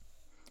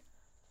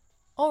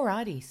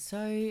Alrighty,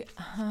 so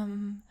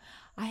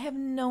I have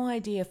no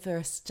idea for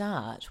a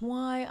start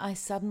why I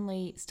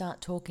suddenly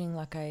start talking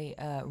like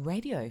a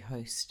radio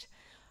host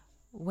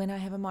when I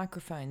have a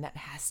microphone. That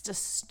has to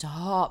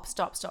stop.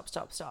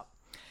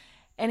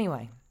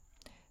 Anyway,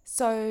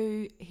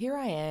 so here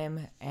I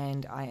am,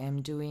 and I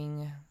am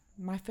doing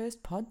my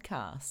first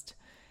podcast.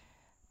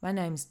 My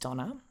name's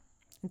Donna.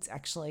 It's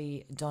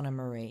actually Donna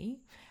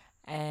Marie,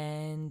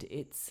 and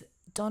it's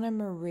Donna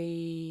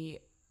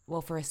Marie.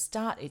 Well, for a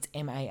start, it's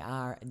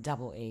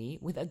Maree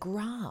with a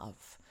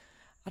grav.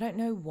 I don't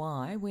know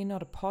why. We're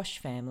not a posh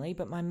family,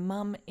 but my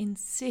mum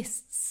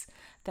insists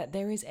that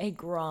there is a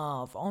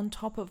grav on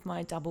top of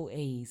my double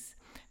E's.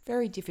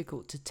 Very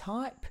difficult to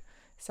type,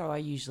 so I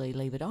usually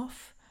leave it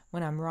off.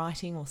 When I'm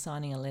writing or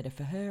signing a letter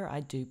for her, I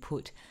do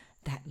put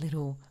that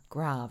little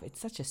grav.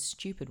 It's such a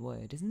stupid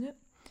word, isn't it?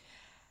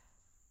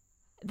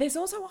 There's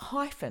also a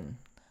hyphen.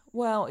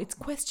 Well, it's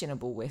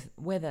questionable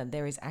whether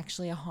there is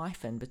actually a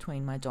hyphen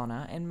between my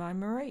Donna and my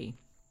Marie.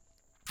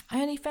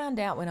 I only found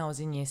out when I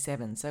was in year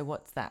 7, so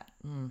what's that?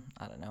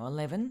 I don't know,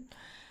 11?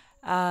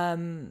 My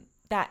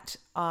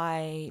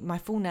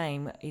full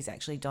name is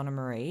actually Donna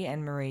Marie,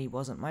 and Marie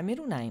wasn't my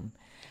middle name.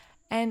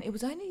 And it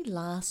was only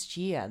last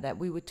year that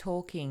we were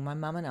talking, my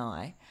mum and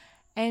I,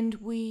 and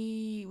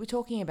we were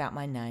talking about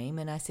my name,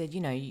 and I said,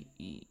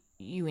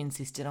 you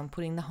insisted on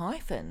putting the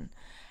hyphen.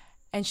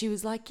 And she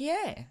was like,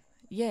 yeah,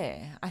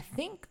 I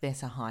think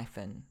there's a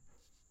hyphen.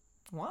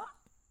 What?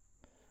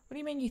 What do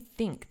you mean you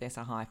think there's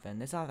a hyphen?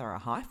 There's either a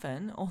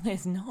hyphen or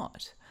there's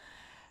not.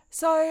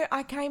 So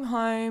I came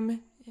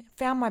home,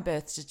 found my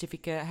birth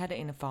certificate, had it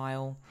in a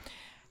file,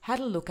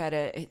 had a look at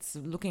it. It's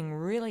looking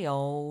really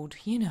old,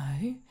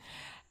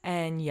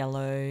 and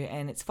yellow,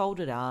 and it's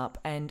folded up.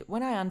 And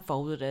when I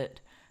unfolded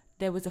it,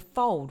 there was a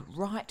fold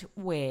right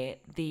where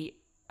the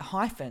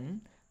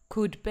hyphen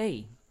could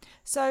be.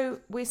 So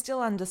we're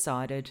still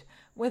undecided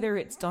whether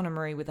it's Donna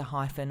Marie with a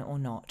hyphen or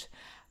not.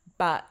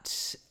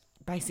 But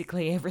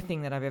basically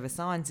everything that I've ever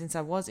signed since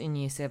I was in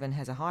year 7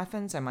 has a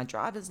hyphen. So my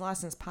driver's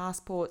license,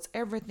 passports,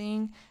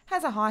 everything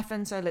has a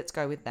hyphen. So let's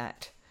go with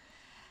that.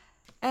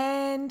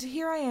 And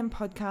here I am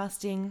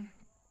podcasting.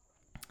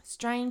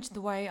 Strange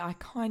the way I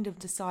kind of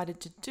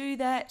decided to do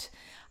that.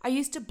 I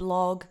used to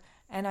blog,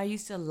 and I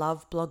used to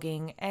love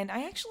blogging. And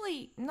I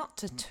actually, not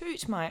to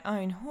toot my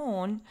own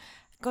horn,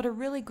 got a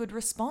really good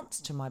response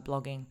to my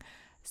blogging.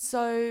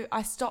 So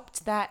I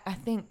stopped that. I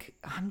think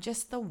I'm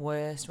just the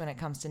worst when it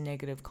comes to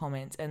negative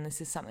comments, and this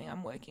is something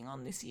I'm working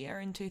on this year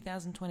in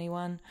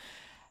 2021.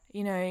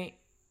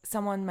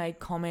 Someone made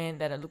comment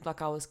that it looked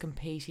like I was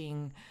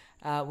competing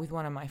with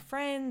one of my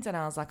friends, and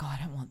I was like, I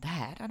don't want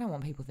that. I don't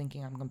want people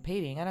thinking I'm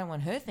competing. I don't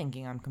want her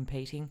thinking I'm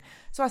competing.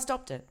 So I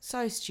stopped it.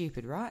 So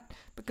stupid, right?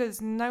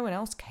 Because no one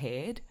else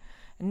cared,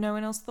 and no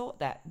one else thought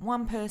that.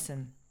 One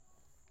person.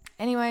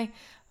 Anyway,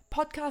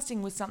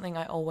 podcasting was something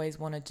I always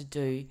wanted to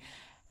do,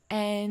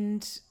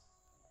 and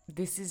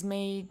this is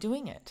me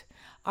doing it.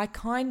 I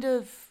kind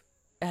of,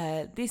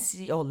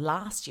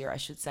 last year, I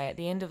should say, at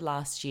the end of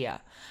last year,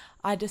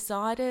 I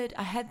decided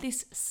I had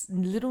this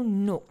little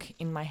nook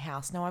in my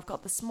house. Now, I've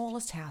got the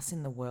smallest house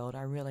in the world.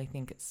 I really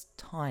think it's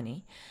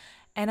tiny.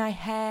 And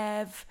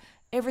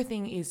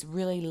everything is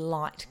really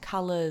light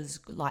colours,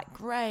 like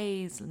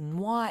greys and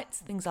whites,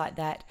 things like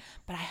that.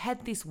 But I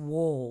had this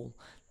wall,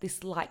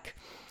 this like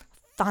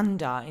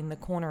thunder in the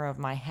corner of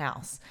my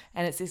house,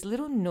 and it's this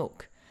little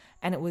nook,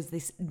 and it was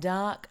this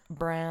dark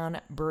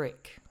brown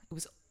brick. It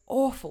was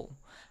awful.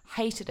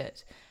 Hated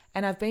it.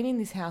 And I've been in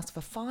this house for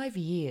 5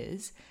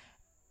 years,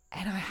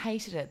 and I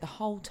hated it the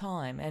whole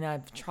time. And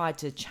I've tried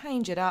to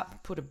change it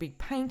up, put a big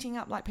painting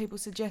up like people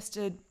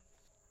suggested.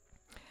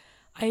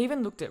 I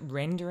even looked at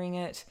rendering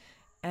it,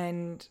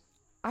 and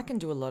I can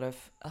do a lot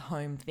of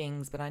home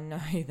things, but I know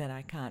that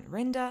I can't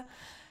render.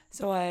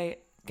 So I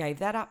gave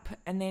that up,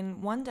 and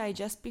then one day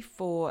just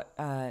before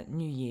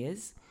New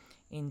Year's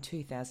in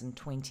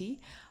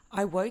 2020,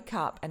 I woke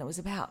up, and it was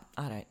about,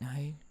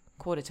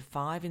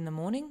 4:45 in the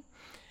morning,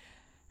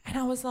 and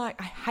I was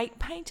like, I hate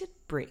painted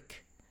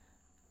brick,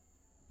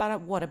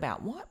 but what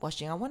about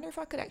whitewashing? I wonder if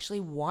I could actually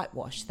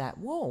whitewash that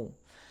wall.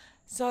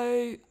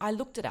 So I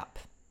looked it up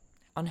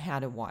on how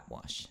to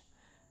whitewash.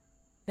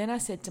 Then I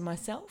said to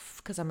myself,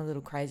 because I'm a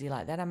little crazy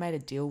like that, I made a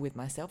deal with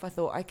myself. I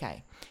thought,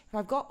 okay, if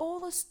I've got all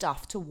the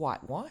stuff to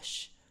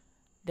whitewash,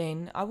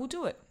 then I will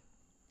do it.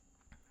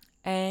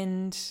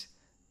 And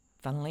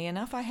funnily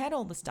enough, I had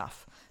all the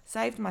stuff.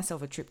 Saved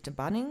myself a trip to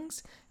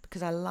Bunnings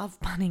because I love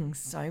Bunnings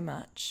so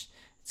much.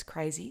 It's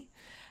crazy.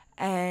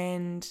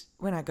 And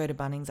when I go to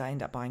Bunnings, I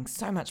end up buying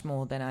so much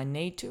more than I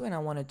need to, and I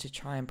wanted to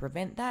try and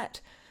prevent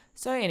that.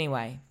 So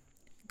anyway,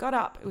 got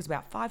up. It was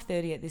about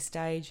 5:30 at this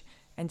stage,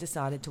 and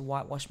decided to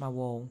whitewash my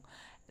wall.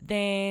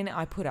 Then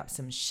I put up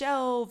some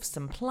shelves,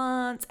 some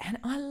plants, and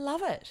I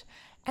love it.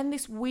 And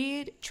this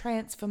weird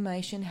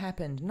transformation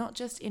happened, not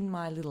just in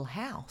my little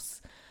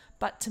house,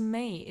 but to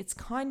me, it's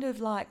kind of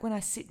like when I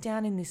sit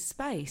down in this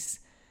space,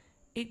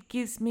 it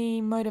gives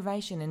me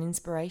motivation and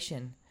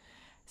inspiration.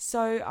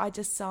 So I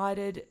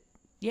decided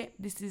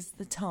this is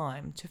the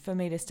time for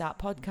me to start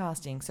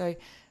podcasting. So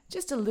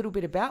just a little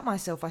bit about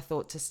myself, I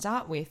thought, to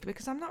start with,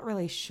 because I'm not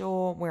really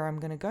sure where I'm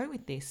going to go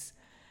with this.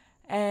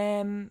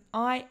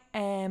 I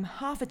am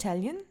half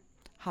Italian,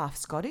 half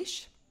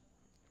Scottish.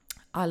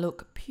 I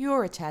look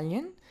pure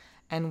Italian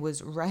and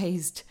was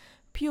raised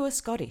pure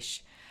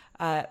Scottish.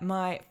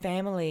 My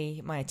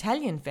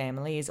Italian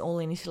family is all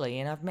in Italy,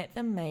 and I've met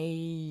them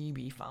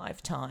maybe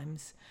 5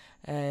 times.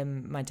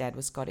 My dad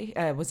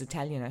was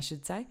Italian, I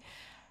should say.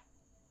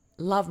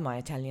 Love my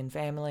Italian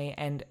family,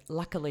 and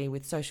luckily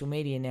with social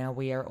media now,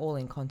 we are all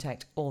in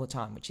contact all the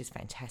time, which is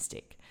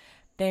fantastic.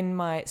 Then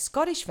my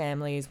Scottish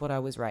family is what I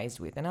was raised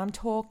with, and I'm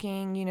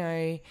talking,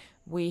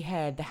 we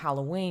had the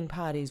Halloween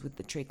parties with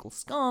the treacle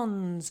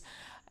scones,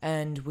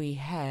 and we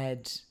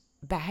had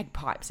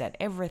bagpipes at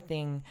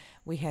everything.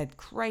 We had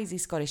crazy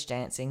Scottish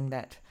dancing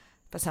that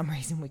for some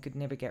reason we could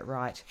never get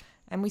right,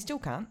 and we still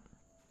can't.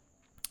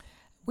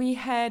 We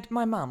had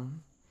my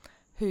mum,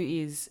 who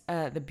is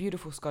the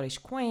beautiful Scottish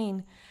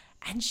queen,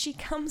 and she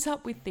comes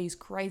up with these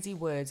crazy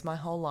words my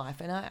whole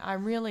life, and I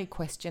really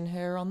question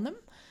her on them,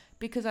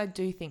 because I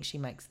do think she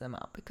makes them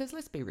up. Because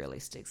let's be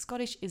realistic,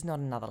 Scottish is not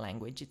another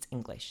language, it's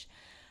English.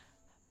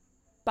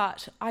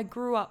 But I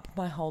grew up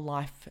my whole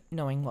life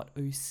knowing what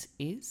oos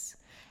is,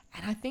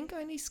 and I think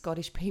only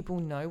Scottish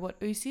people know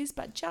what oos is,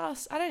 but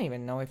I don't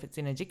even know if it's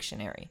in a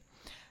dictionary.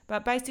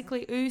 But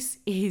basically, oos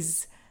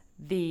is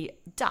the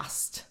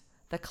dust,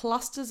 the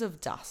clusters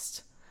of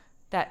dust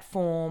that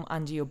form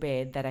under your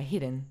bed that are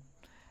hidden.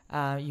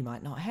 You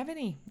might not have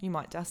any. You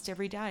might dust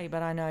every day,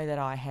 but I know that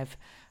I have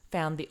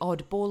found the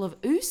odd ball of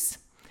oos,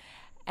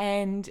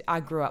 and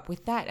I grew up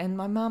with that. And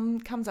my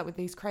mum comes up with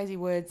these crazy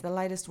words. The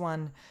latest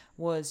one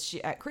was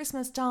at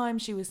Christmas time,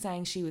 she was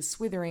saying she was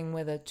swithering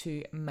whether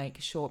to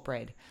make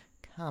shortbread.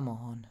 Come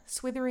on.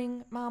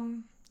 Swithering,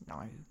 Mum?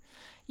 No.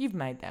 You've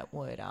made that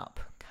word up.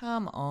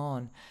 Come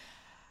on.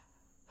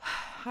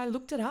 I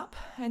looked it up,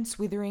 and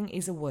swithering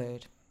is a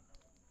word.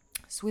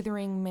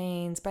 Swithering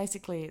means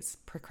basically it's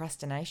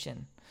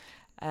procrastination.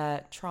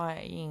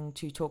 Trying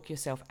to talk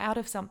yourself out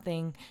of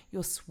something,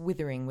 you're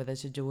swithering whether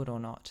to do it or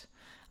not.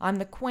 I'm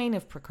the queen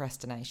of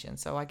procrastination,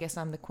 so I guess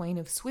I'm the queen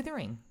of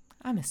swithering.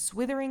 I'm a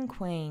swithering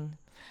queen.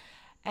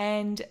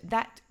 And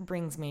that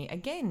brings me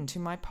again to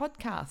my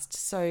podcast.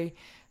 So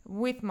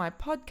with my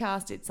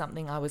podcast, it's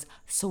something I was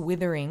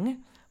swithering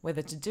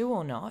whether to do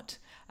or not.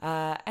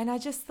 And I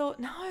just thought,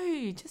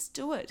 no, just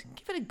do it.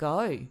 Give it a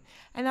go.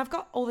 And I've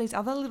got all these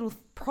other little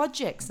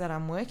projects that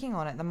I'm working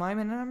on at the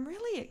moment, and I'm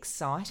really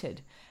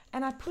excited.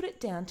 And I put it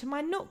down to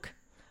my nook.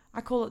 I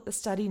call it the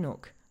study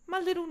nook, my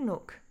little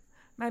nook.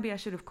 Maybe I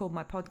should have called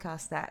my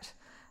podcast that.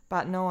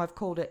 But no, I've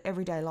called it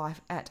Everyday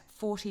Life at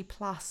 40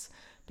 plus,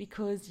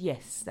 because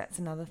yes, that's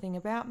another thing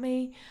about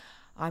me.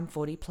 I'm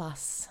 40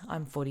 plus.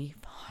 I'm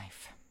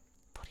 45.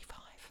 45.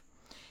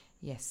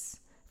 Yes.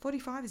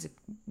 45 is a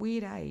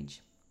weird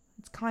age.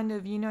 It's kind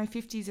of,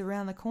 50's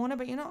around the corner,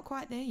 but you're not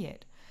quite there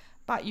yet.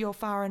 But you're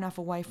far enough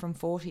away from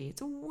 40.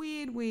 It's a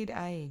weird, weird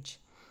age.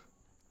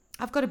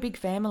 I've got a big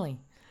family.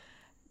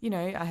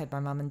 I had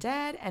my mum and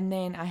dad, and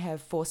then I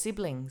have 4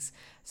 siblings.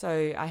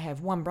 So I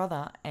have 1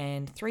 brother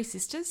and 3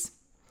 sisters.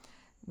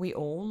 We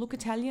all look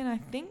Italian, I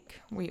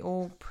think. We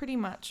all pretty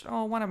much,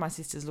 one of my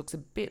sisters looks a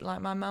bit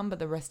like my mum, but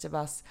the rest of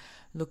us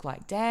look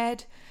like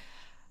dad.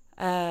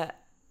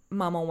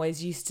 Mum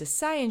always used to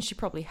say, and she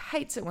probably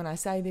hates it when I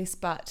say this,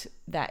 but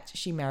that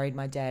she married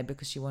my dad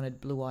because she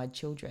wanted blue-eyed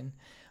children.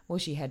 Well,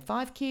 she had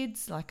 5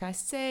 kids, like I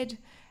said,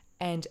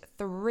 and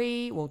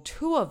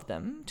 2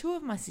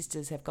 of my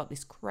sisters have got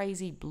this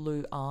crazy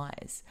blue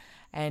eyes,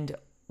 and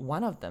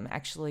one of them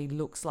actually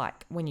looks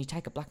like, when you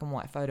take a black and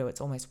white photo,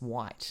 it's almost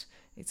white.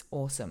 It's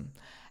awesome.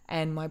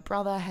 And my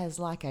brother has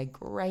like a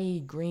grey,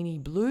 greeny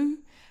blue,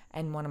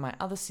 and one of my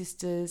other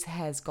sisters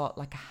has got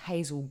like a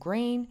hazel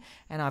green,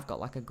 and I've got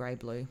like a grey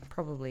blue,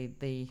 probably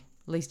the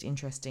least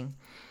interesting.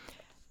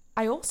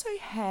 I also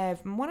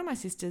have, one of my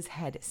sisters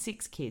had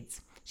 6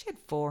 kids. She had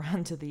 4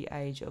 under the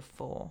age of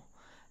 4.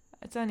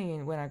 It's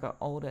only when I got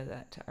older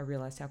that I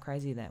realised how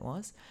crazy that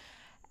was.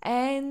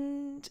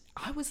 And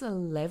I was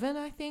 11,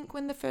 I think,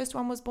 when the first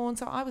one was born,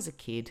 so I was a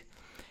kid.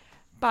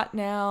 But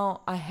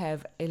now I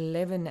have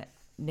 11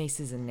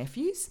 nieces and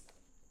nephews.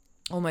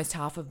 Almost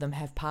half of them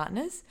have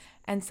partners,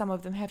 and some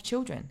of them have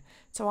children.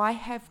 So I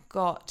have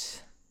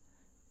got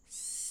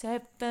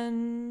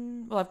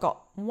 7... Well, I've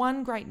got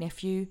 1 great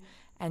nephew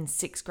and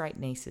 6 great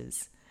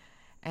nieces.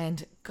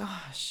 And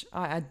gosh,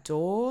 I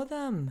adore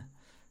them.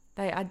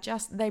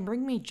 They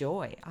bring me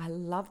joy. I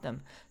love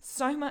them.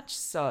 So much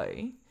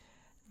so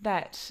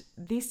that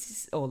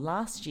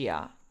last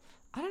year,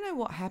 I don't know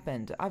what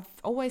happened. I've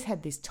always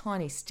had this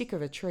tiny stick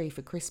of a tree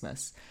for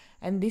Christmas.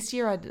 And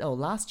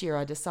last year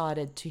I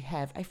decided to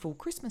have a full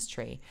Christmas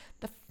tree.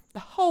 The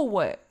whole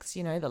works,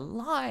 the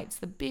lights,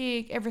 the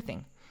big,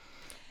 everything.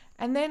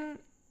 And then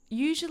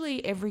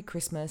usually every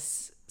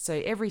Christmas,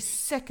 so every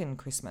second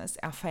Christmas,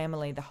 our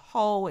family, the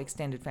whole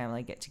extended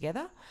family get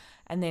together.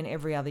 And then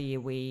every other year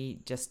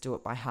we just do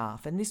it by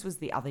half. And this was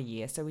the other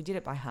year, so we did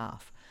it by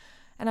half.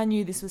 And I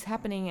knew this was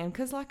happening. And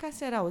because, like I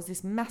said, I was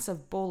this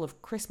massive ball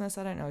of Christmas.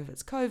 I don't know if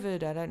it's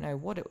COVID. I don't know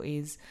what it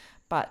is.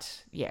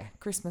 But yeah,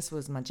 Christmas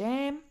was my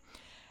jam.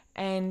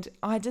 And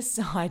I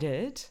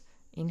decided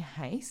in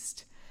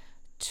haste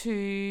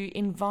to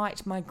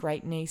invite my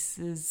great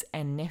nieces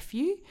and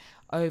nephew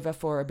over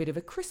for a bit of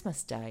a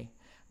Christmas day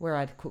where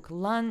I'd cook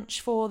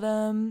lunch for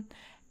them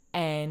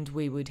and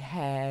we would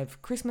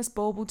have Christmas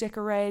bauble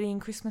decorating,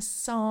 Christmas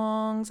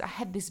songs. I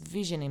had this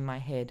vision in my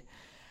head.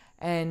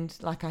 And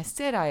like I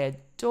said, I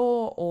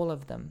adore all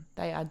of them.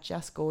 They are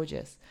just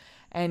gorgeous.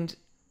 And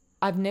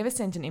I've never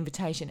sent an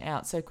invitation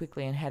out so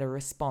quickly and had a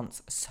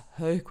response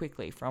so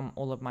quickly from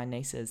all of my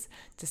nieces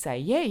to say,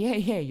 yeah,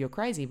 you're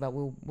crazy, but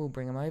we'll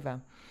bring them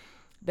over.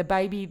 The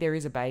baby, there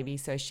is a baby,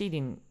 so she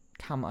didn't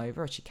come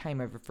over, or she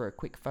came over for a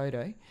quick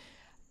photo.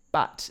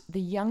 But the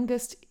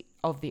youngest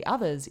of the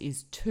others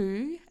is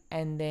 2,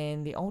 and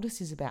then the oldest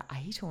is about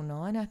 8 or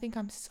 9. I think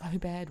I'm so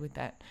bad with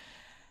that.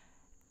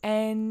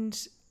 And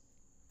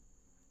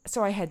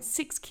so I had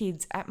 6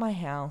 kids at my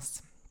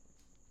house,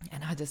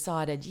 and I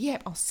decided,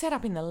 I'll set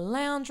up in the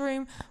lounge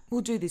room.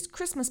 We'll do this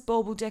Christmas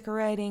bauble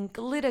decorating,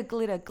 glitter,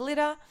 glitter,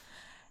 glitter.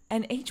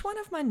 And each one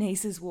of my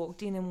nieces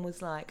walked in and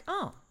was like,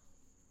 oh,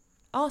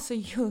 so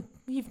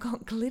you've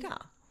got glitter.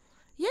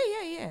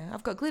 Yeah,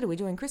 I've got glitter. We're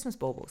doing Christmas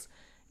baubles.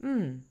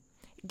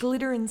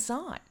 Glitter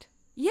inside.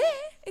 Yeah,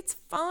 it's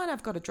fine.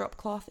 I've got a drop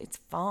cloth. It's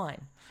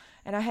fine.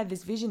 And I had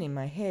this vision in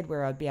my head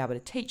where I'd be able to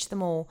teach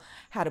them all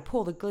how to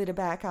pour the glitter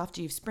back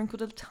after you've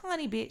sprinkled a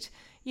tiny bit,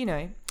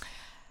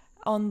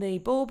 on the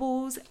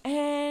baubles.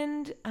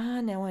 And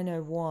now I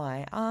know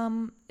why.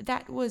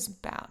 That was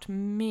about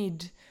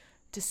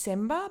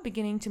mid-December,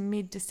 beginning to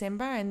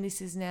mid-December, and this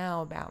is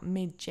now about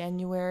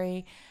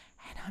mid-January,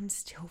 and I'm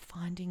still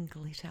finding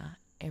glitter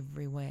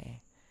everywhere.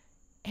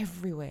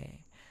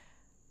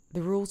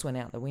 The rules went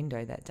out the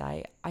window that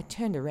day. I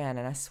turned around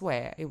and I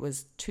swear it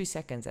was 2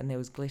 seconds and there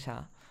was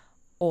glitter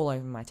all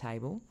over my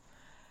table.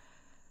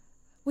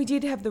 We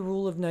did have the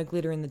rule of no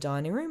glitter in the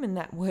dining room, and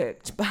that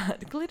worked,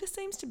 but glitter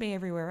seems to be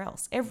everywhere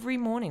else. Every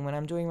morning when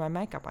I'm doing my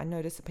makeup, I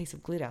notice a piece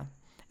of glitter.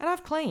 And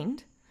I've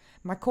cleaned.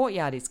 My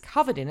courtyard is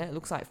covered in it. It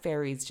looks like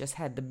Fairies just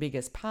had the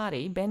biggest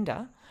party,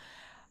 bender.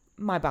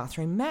 My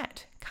bathroom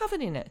mat,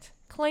 covered in it.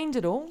 Cleaned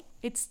it all.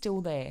 It's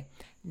still there.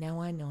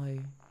 Now I know.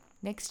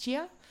 Next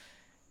year,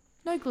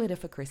 no glitter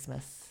for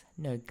Christmas.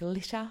 No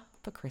glitter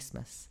for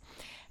Christmas.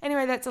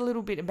 Anyway, that's a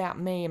little bit about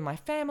me and my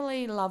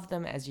family. Love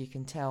them, as you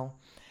can tell.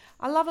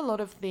 I love a lot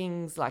of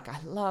things, like I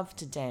love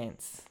to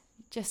dance.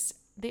 Just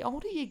the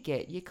older you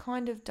get, you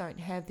kind of don't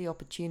have the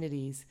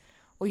opportunities,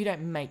 or you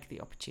don't make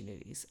the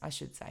opportunities, I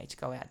should say, to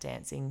go out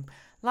dancing.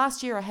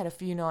 Last year I had a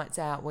few nights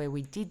out where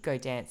we did go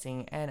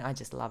dancing, and I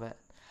just love it.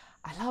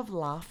 I love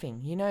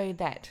laughing. You know,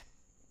 that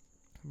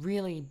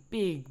really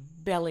big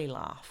belly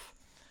laugh.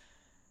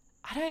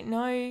 I don't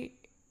know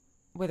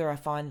whether I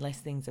find less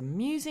things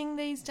amusing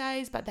these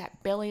days, but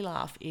that belly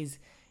laugh is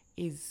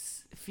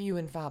few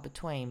and far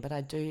between, but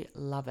I do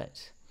love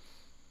it.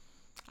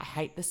 I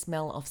hate the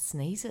smell of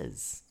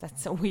sneezes.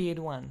 That's a weird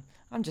one.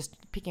 I'm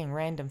just picking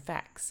random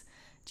facts.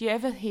 Do you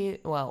ever hear,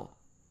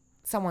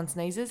 someone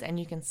sneezes and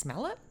you can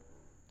smell it?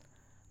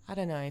 I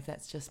don't know if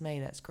that's just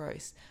me, that's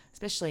gross.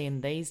 Especially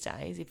in these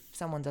days, if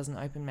someone does an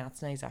open mouth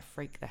sneeze, I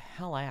freak the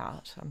hell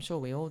out. I'm sure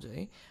we all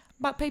do.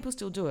 But people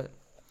still do it.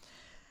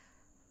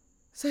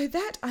 So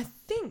that, I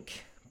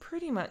think,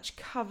 pretty much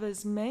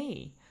covers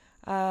me.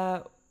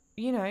 I've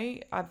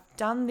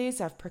done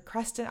this, I've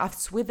procrastinated, I've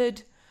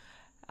swithered.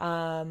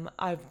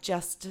 I've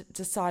just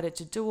decided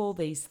to do all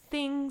these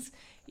things.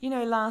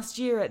 Last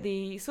year at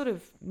the sort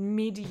of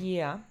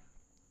mid-year,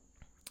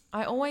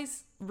 I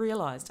always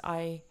realised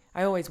I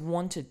always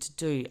wanted to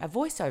do a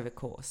voiceover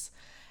course.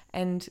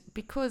 And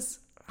because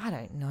I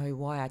don't know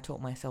why I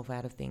taught myself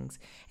out of things.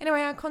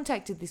 Anyway, I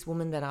contacted this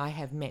woman that I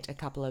have met a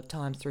couple of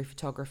times through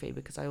photography,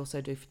 because I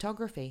also do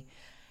photography.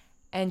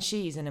 And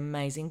she is an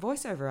amazing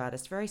voiceover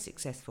artist, very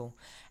successful.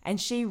 And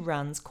she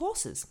runs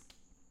courses.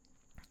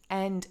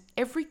 And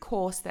every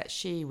course that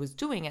she was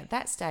doing at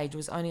that stage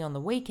was only on the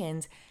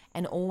weekends,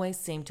 and always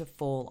seemed to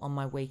fall on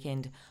my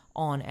weekend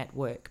on at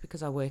work,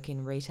 because I work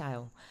in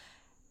retail.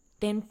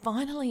 Then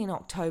finally in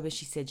October,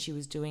 she said she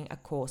was doing a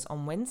course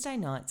on Wednesday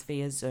nights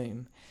via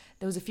Zoom.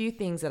 There was a few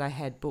things that I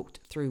had booked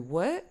through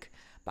work,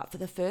 but for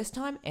the first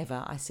time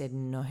ever, I said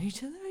no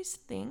to those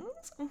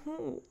things.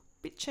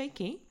 Bit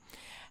cheeky.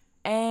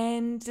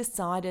 And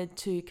decided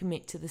to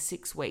commit to the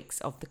 6 weeks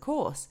of the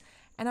course.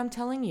 And I'm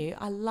telling you,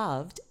 I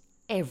loved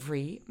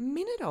every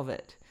minute of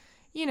it.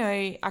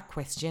 I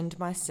questioned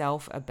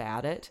myself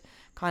about it,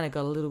 kind of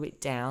got a little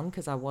bit down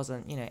because I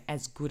wasn't,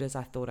 as good as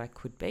I thought I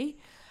could be.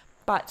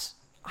 But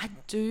I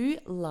do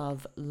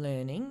love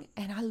learning,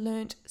 and I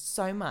learnt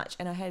so much,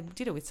 and I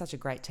did it with such a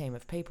great team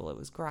of people. It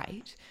was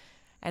great.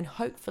 And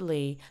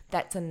hopefully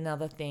that's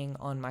another thing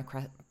on my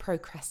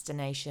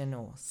procrastination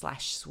or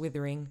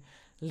 /swithering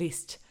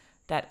list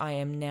that I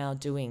am now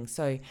doing.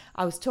 So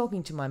I was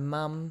talking to my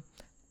mum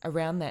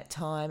around that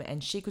time,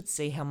 and she could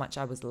see how much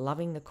I was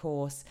loving the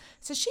course.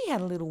 So she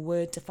had a little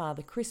word to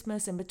Father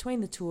Christmas, and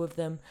between the two of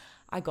them,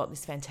 I got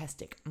this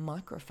fantastic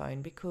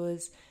microphone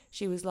because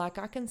she was like,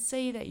 I can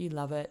see that you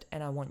love it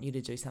and I want you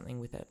to do something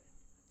with it.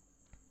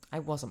 I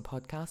wasn't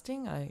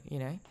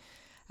podcasting,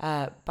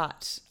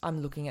 but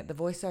I'm looking at the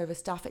voiceover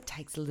stuff. It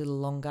takes a little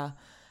longer.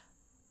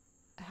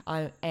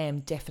 I am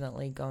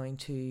definitely going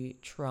to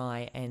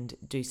try and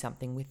do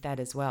something with that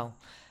as well.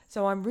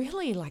 So I'm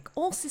really like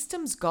all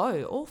systems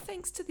go, all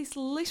thanks to this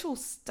little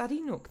study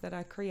nook that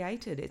I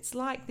created. It's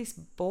like this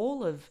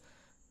ball of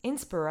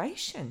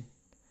inspiration.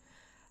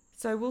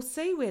 So we'll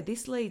see where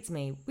this leads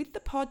me. With the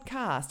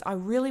podcast, I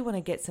really want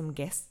to get some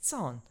guests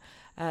on.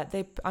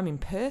 I'm in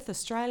Perth,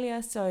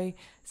 Australia, so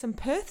some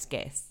Perth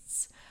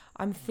guests.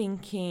 I'm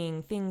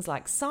thinking things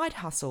like side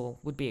hustle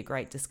would be a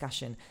great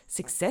discussion.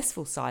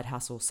 Successful side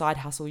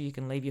hustle you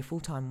can leave your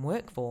full-time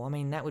work for. I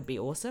mean, that would be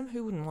awesome.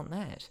 Who wouldn't want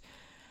that?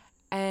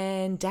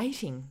 And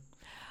dating.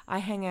 I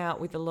hang out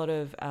with a lot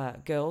of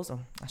girls, or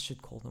I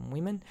should call them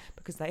women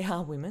because they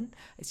are women.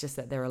 It's just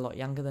that they're a lot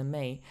younger than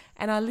me.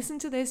 And I listen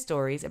to their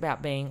stories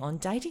about being on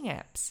dating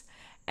apps.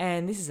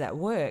 And this is at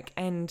work.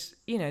 And,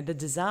 the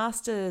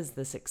disasters,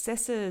 the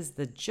successes,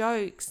 the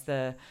jokes,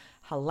 the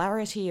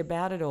hilarity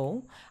about it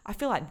all. I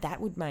feel like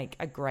that would make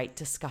a great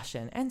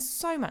discussion and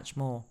so much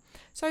more.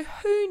 So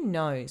who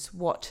knows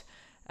what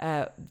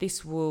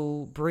this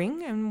will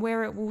bring and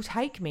where it will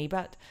take me,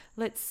 but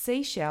let's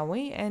see, shall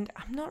we? And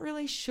I'm not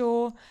really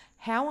sure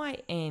how I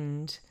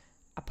end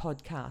a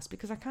podcast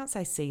because I can't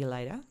say see you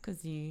later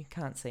because you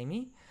can't see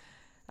me.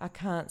 I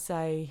can't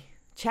say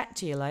chat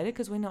to you later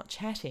because we're not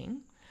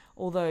chatting,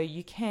 although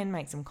you can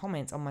make some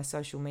comments on my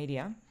social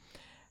media.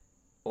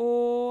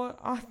 Or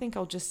I think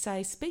I'll just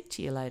say speak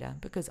to you later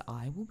because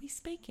I will be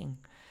speaking.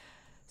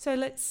 So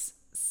let's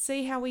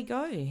see how we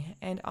go,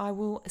 and I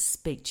will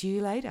speak to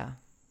you later.